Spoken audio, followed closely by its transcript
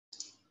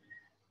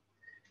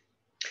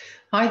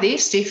Hi there,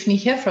 Stephanie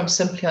here from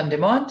Simply On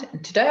Demand.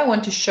 And today I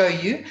want to show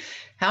you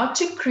how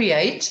to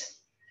create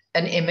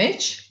an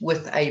image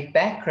with a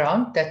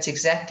background that's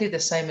exactly the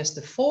same as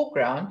the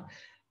foreground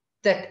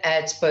that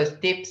adds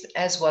both depth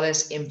as well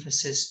as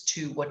emphasis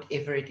to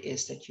whatever it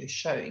is that you're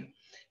showing.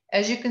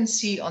 As you can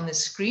see on the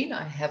screen,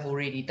 I have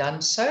already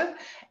done so,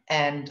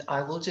 and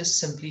I will just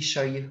simply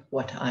show you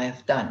what I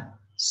have done.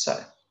 So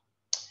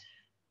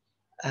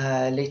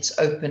let's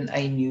open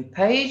a new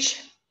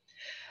page.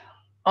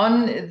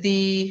 On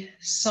the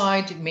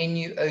side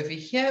menu over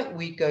here,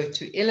 we go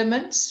to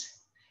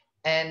Elements,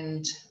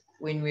 and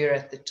when we're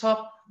at the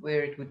top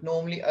where it would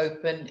normally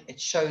open, it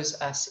shows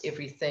us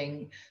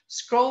everything.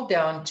 Scroll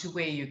down to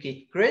where you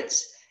get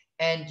grids,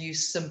 and you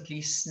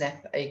simply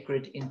snap a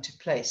grid into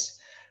place.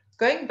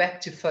 Going back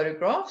to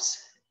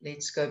photographs,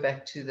 let's go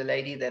back to the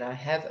lady that I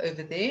have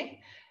over there,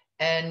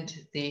 and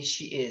there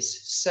she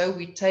is. So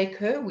we take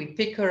her, we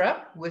pick her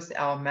up with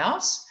our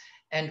mouse,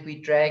 and we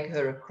drag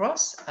her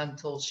across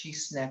until she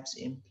snaps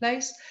in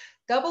place.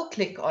 Double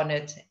click on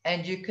it,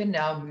 and you can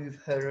now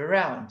move her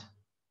around.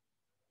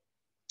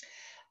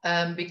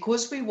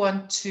 Because we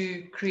want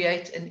to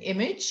create an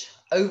image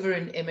over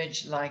an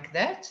image like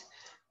that,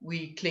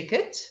 we click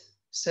it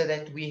so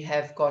that we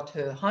have got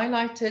her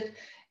highlighted,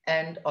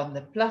 and on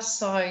the plus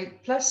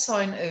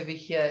sign over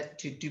here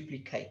to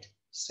duplicate.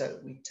 So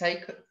we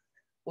take,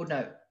 or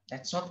no,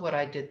 that's not what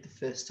I did the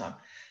first time.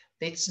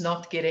 Let's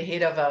not get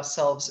ahead of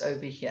ourselves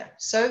over here.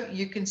 So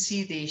you can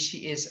see there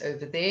she is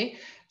over there.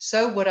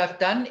 So what I've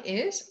done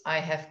is I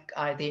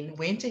then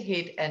went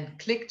ahead and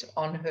clicked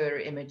on her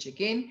image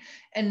again.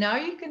 And now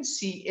you can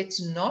see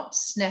it's not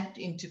snapped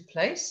into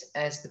place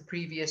as the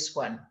previous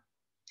one.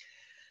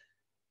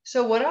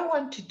 So what I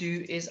want to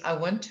do is I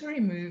want to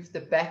remove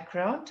the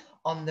background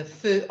on the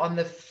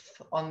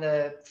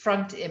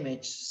front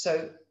image.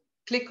 So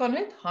click on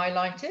it,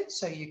 highlight it,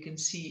 so you can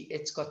see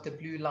it's got the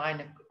blue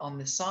line on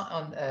the side,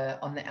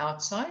 on the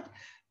outside.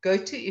 Go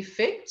to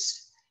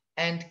Effects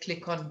and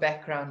click on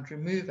Background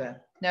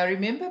Remover. Now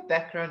remember,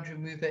 Background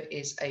Remover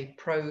is a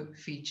pro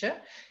feature.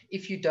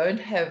 If you don't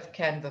have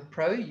Canva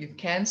Pro, you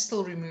can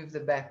still remove the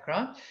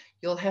background.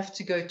 You'll have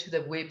to go to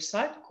the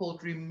website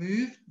called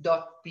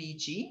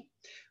remove.bg,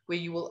 where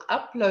you will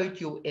upload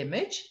your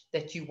image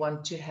that you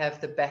want to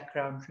have the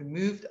background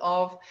removed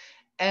of.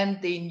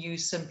 And then you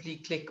simply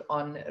click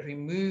on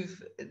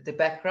remove the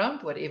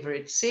background, whatever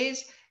it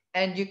says,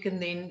 and you can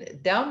then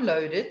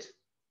download it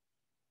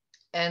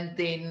and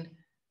then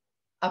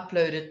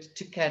upload it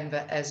to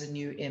Canva as a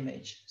new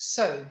image.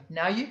 So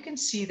now you can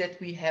see that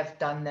we have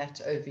done that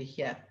over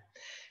here.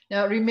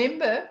 Now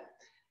remember,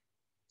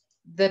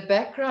 the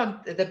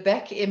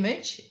back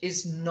image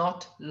is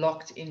not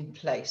locked in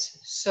place.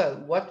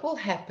 So what will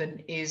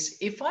happen is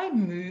if I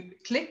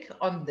click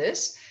on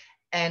this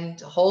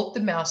and hold the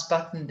mouse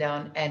button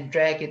down and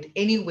drag it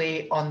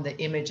anywhere on the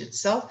image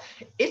itself,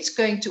 it's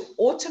going to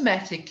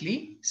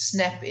automatically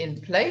snap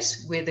in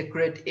place where the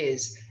grid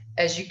is.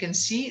 As you can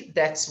see,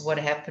 that's what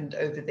happened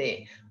over there,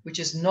 which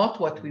is not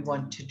what we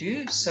want to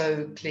do.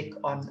 So click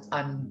on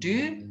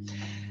undo.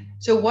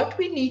 So what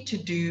we need to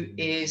do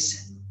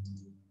is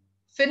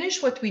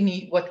finish what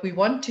we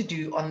want to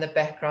do on the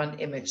background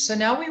image. So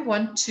now we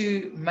want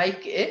to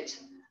make it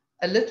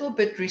a little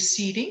bit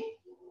receding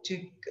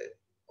to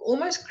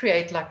almost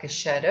create like a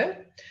shadow.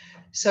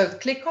 So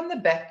click on the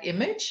back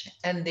image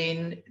and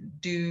then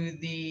do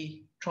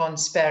the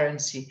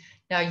transparency.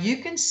 Now you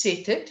can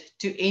set it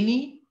to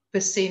any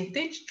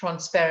percentage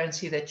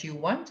transparency that you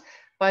want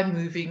by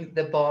moving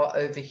the bar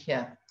over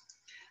here.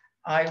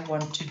 I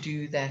want to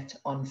do that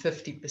on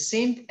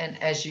 50%,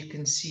 and as you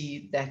can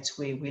see, that's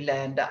where we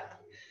land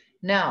up.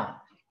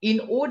 Now,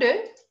 in order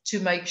to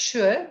make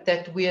sure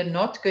that we are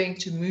not going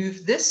to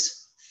move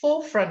this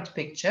forefront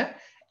picture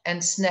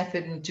and snap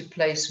it into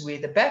place where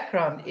the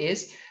background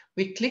is,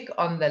 we click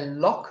on the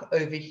lock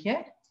over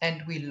here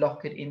and we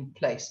lock it in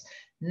place.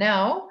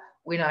 Now,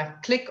 when I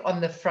click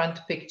on the front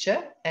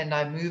picture and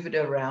I move it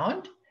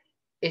around,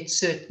 it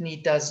certainly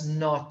does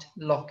not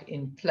lock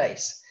in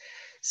place.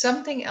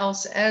 Something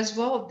else as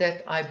well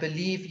that I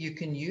believe you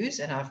can use,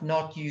 and I've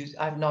not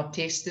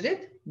tested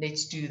it.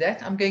 Let's do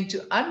that. I'm going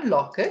to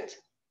unlock it.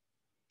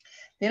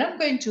 Then I'm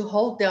going to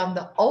hold down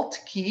the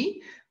Alt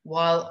key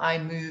while I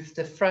move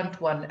the front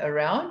one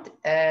around,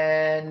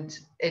 and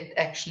it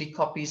actually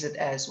copies it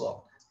as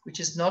well, which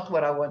is not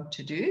what I want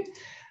to do,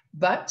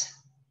 but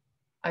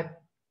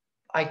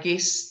I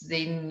guess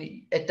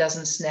then it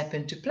doesn't snap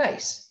into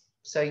place.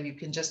 So you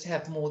can just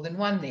have more than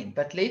one then,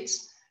 but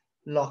let's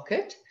lock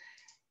it.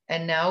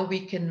 And now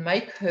we can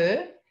make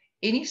her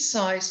any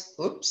size,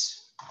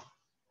 oops.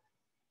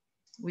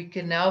 We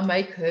can now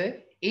make her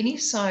any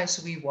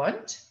size we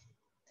want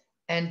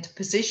and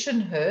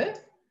position her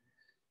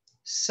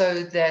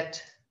so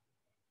that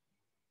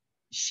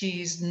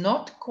she's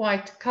not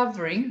quite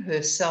covering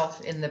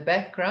herself in the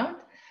background.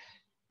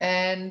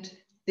 And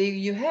there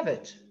you have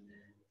it.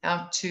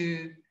 How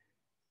to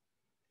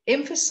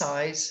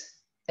emphasize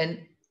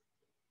an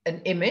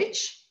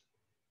image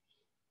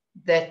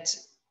that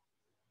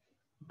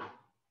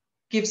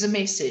gives a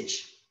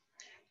message.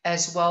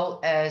 as well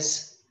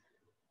as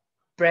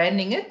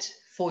branding it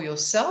for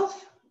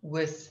yourself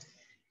with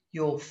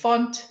your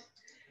font,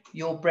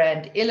 your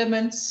brand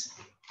elements,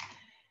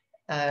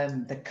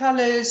 the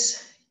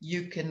colors.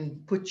 You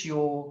can put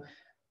your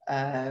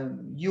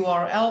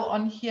URL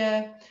on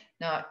here.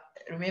 Now,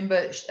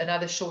 remember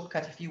another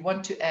shortcut, if you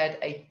want to add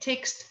a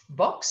text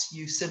box,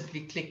 you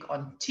simply click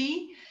on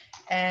T,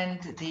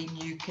 and then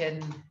you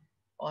can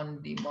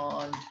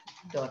ondemand.net,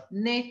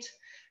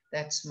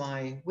 that's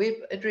my web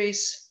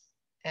address,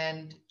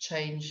 and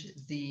change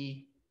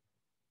the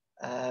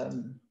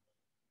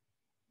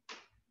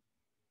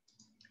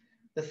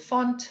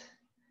font,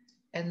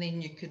 and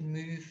then you can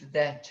move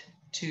that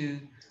to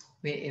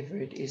wherever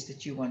it is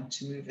that you want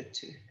to move it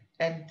to.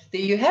 And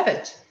there you have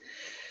it.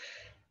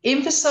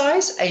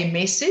 Emphasize a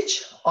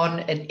message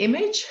on an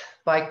image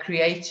by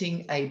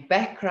creating a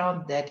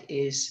background that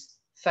is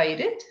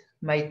faded,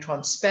 made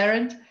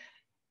transparent,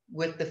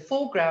 with the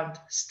foreground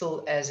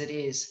still as it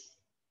is.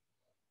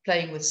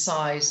 Playing with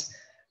size,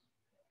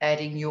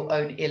 adding your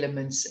own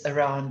elements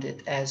around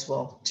it as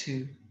well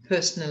to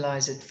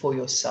personalize it for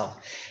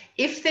yourself.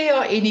 If there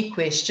are any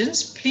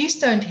questions, please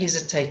don't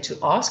hesitate to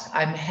ask.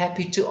 I'm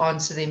happy to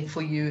answer them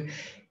for you,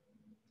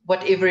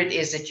 whatever it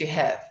is that you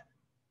have.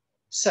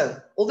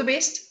 So, all the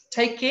best,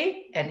 take care,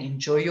 and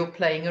enjoy your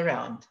playing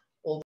around.